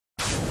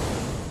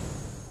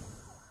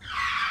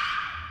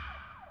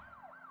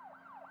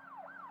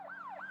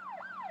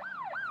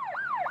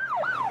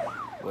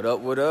What up,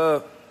 what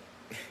up?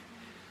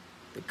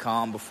 The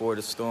calm before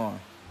the storm.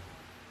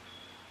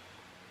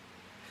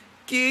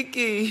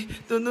 Kiki,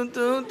 dun dun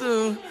dun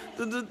dun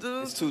dun dun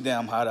dun. It's too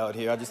damn hot out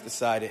here. I just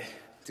decided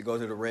to go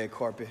to the red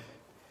carpet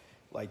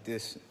like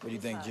this. What do you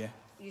think, Jen?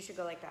 You should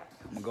go like that.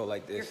 I'm gonna go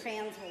like this. Your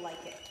fans will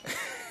like it.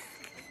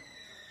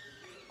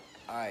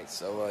 All right,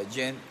 so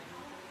Jen,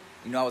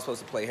 you know I was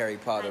supposed to play Harry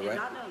Potter, right? I did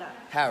not know that.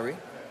 Harry?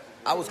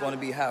 I was going to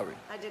be Harry.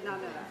 I did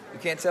not know that. You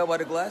can't tell by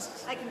the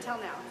glasses? I can tell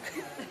now.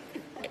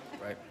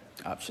 Right.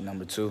 Option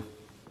number 2.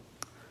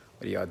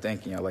 What are y'all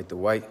thinking? Y'all like the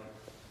white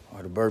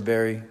or the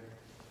Burberry?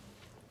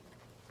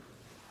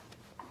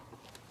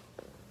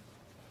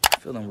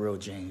 Feeling real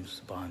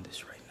James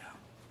Bondish right now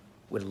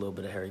with a little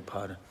bit of Harry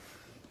Potter.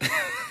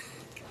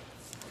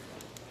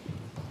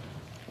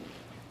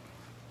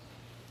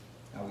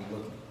 How we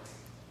looking?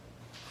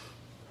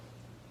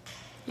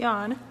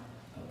 Yawn.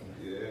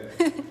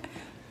 Yeah.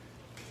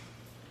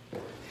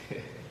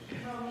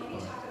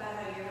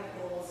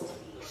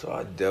 So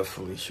I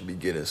definitely should be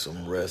getting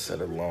some rest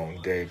at a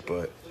long day,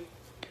 but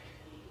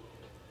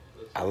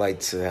I like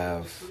to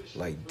have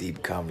like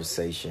deep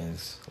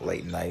conversations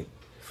late night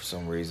for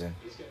some reason.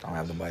 I don't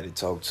have nobody to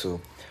talk to,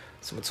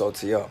 so I'm gonna talk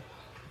to y'all.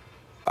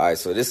 All right,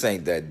 so this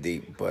ain't that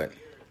deep, but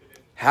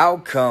how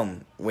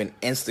come when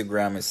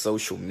Instagram and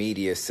social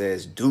media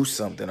says do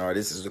something or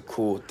this is a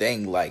cool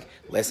thing, like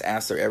let's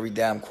answer every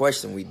damn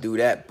question, we do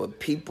that, but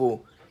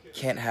people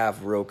can't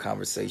have real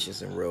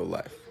conversations in real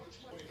life?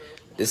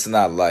 This is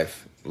not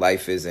life.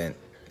 Life isn't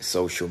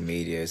social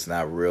media. It's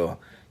not real.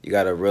 You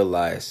got to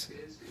realize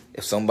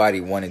if somebody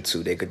wanted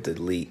to, they could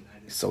delete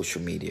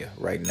social media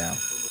right now.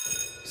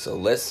 So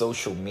let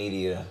social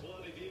media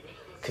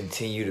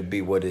continue to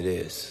be what it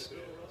is,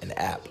 an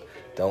app.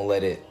 Don't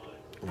let it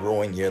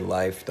ruin your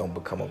life. Don't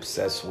become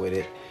obsessed with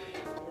it.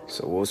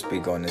 So we'll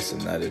speak on this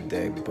another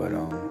day. But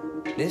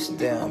this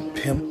damn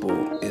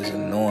pimple is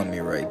annoying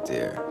me right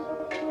there.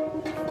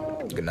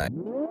 Good night.